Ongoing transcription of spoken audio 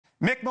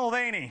Mick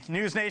Mulvaney,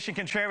 NewsNation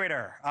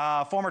contributor,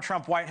 former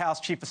Trump White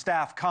House chief of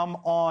staff, come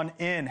on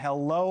in.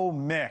 Hello,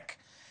 Mick.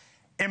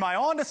 Am I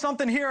on to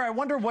something here? I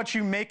wonder what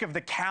you make of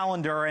the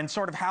calendar and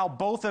sort of how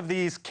both of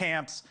these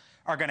camps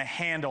are going to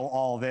handle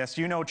all this.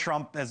 You know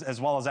Trump as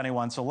well as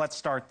anyone, so let's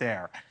start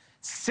there.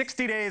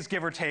 60 days,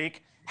 give or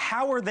take.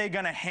 How are they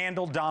going to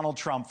handle Donald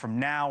Trump from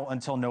now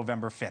until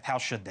November 5th? How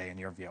should they, in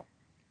your view?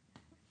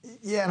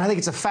 Yeah, and I think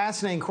it's a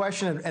fascinating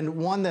question and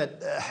one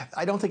that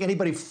I don't think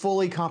anybody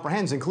fully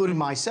comprehends, including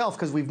myself,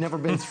 because we've never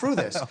been through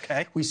this.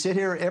 Okay. We sit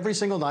here every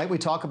single night. We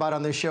talk about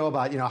on this show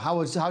about,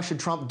 how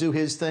should Trump do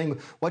his thing?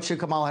 What should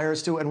Kamala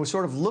Harris do? And we're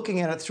sort of looking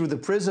at it through the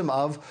prism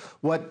of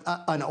what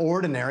an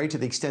ordinary, to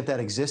the extent that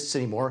exists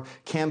anymore,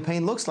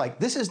 campaign looks like.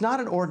 This is not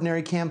an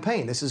ordinary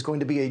campaign. This is going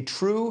to be a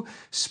true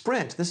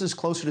sprint. This is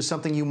closer to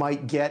something you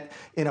might get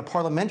in a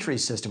parliamentary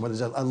system where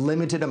there's a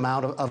limited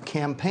amount of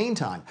campaign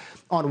time.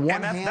 On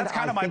one hand, that's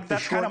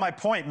kind of my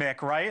point,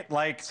 Mick, right?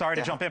 Like, sorry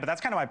to jump in, but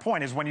that's kind of my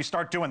point is when you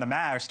start doing the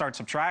math or start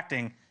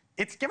subtracting,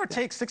 it's give or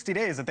take 60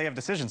 days that they have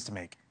decisions to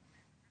make.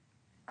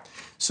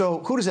 So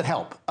who does it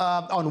help?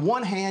 On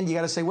one hand, you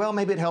got to say, well,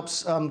 maybe it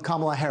helps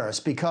Kamala Harris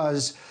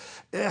because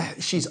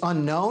she's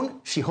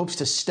unknown. She hopes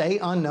to stay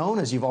unknown,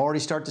 as you've already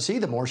started to see.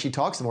 The more she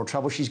talks, the more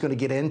trouble she's going to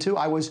get into.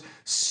 I was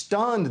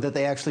stunned that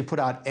they actually put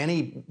out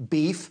any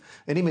beef,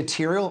 any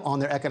material on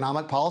their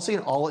economic policy,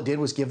 and all it did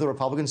was give the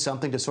Republicans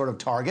something to sort of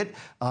target.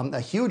 A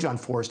huge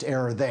unforced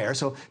error there.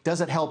 So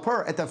does it help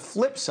her? At the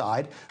flip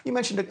side, you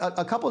mentioned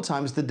a couple of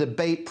times the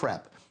debate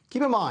prep.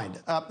 Keep in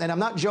mind, and I'm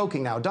not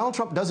joking now, Donald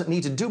Trump doesn't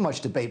need to do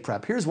much debate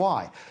prep. Here's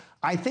why.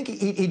 I think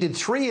he did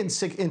 3 in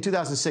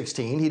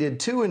 2016. He did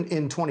 2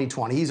 in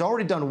 2020. He's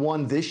already done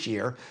 1 this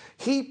year.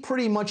 He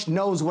pretty much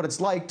knows what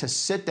it's like to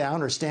sit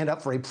down or stand up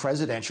for a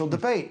presidential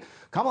debate.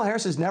 Kamala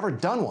Harris has never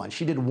done one.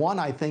 She did 1,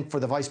 I think, for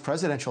the vice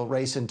presidential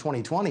race in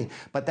 2020,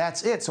 but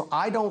that's it. So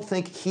I don't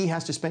think he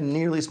has to spend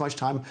nearly as much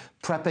time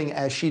prepping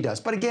as she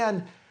does. But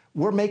again,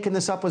 we're making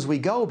this up as we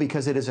go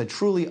because it is a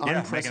truly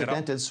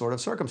unprecedented sort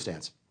of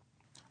circumstance.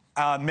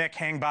 Mick,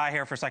 hang by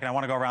here for a second. I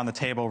want to go around the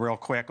table real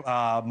quick.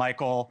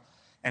 Michael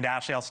and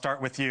Ashley, I'll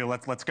start with you.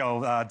 Let's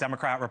go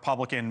Democrat,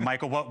 Republican.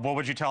 Michael, what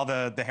would you tell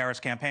the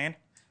Harris campaign?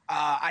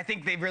 I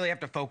think they really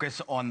have to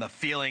focus on the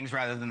feelings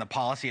rather than the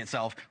policy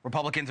itself.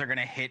 Republicans are going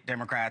to hit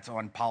Democrats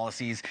on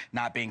policies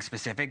not being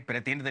specific, but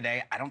at the end of the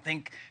day, I don't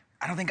think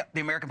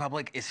the American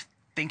public is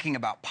thinking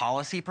about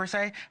policy per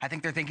se. I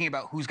think they're thinking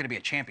about who's going to be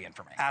a champion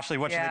for me. Ashley,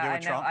 what should they do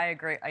with Trump? I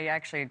agree. I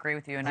actually agree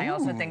with you, and I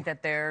also think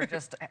that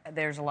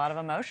there's a lot of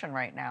emotion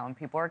right now, and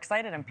people are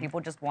excited, and people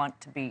just want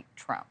to beat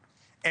Trump.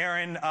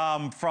 Aaron,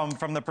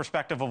 from the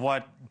perspective of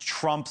what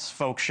Trump's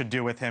folks should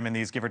do with him in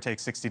these give or take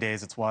 60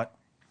 days, it's what?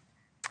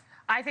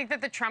 I think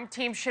that the Trump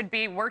team should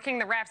be working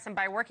the refs, and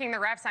by working the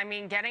refs, I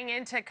mean getting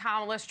into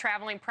Kamala's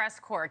traveling press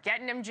corps,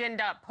 getting them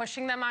ginned up,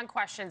 pushing them on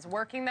questions,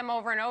 working them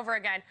over and over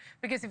again,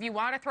 because if you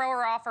want to throw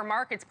her off her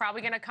mark, it's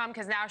probably going to come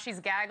because now she's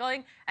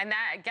gaggling, and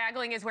that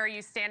gaggling is where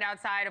you stand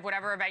outside of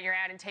whatever event you're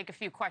at and take a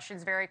few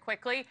questions very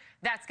quickly.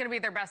 That's going to be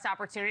their best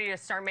opportunity to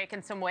start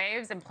making some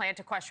waves and plant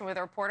a question with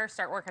a reporter,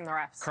 start working the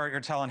refs. Kurt, you're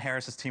telling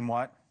Harris's team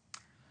what?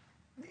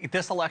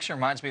 This election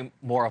reminds me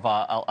more of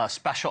a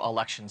special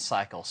election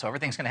cycle. So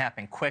everything's going to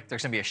happen quick.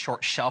 There's going to be a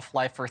short shelf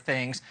life for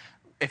things.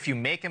 If you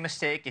make a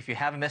mistake, if you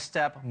have a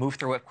misstep, move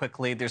through it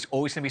quickly. There's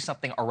always going to be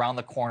something around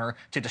the corner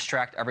to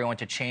distract everyone,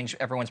 to change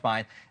everyone's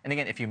mind. And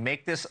again, if you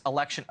make this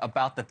election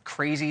about the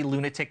crazy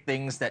lunatic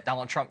things that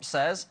Donald Trump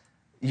says,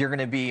 you're going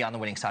to be on the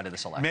winning side of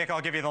this election. Mick,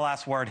 I'll give you the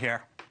last word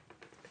here.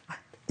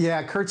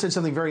 Yeah, Kurt said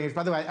something very interesting.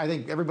 By the way, I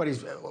think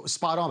everybody's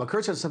spot on, but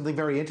Kurt said something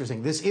very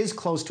interesting. This is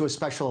close to a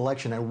special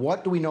election, and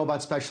what do we know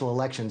about special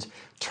elections?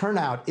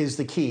 Turnout is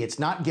the key. It's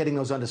not getting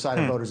those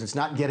undecided voters. It's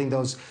not getting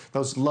those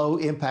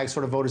low-impact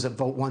sort of voters that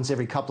vote once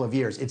every couple of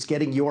years. It's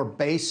getting your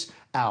base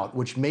out,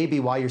 which may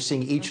be why you're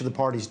seeing each of the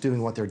parties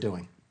doing what they're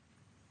doing.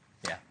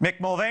 Yeah. Mick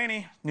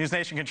Mulvaney,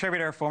 NewsNation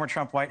contributor, former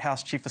Trump White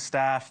House chief of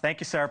staff. Thank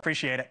you, sir.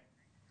 Appreciate it.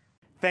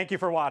 Thank you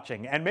for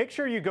watching, and make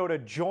sure you go to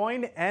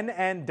joinnn.com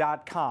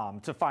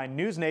to find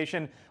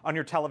NewsNation on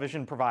your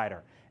television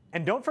provider.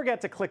 And don't forget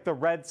to click the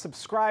red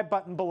subscribe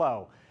button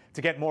below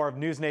to get more of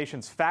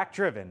NewsNation's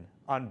fact-driven,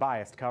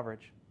 unbiased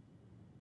coverage.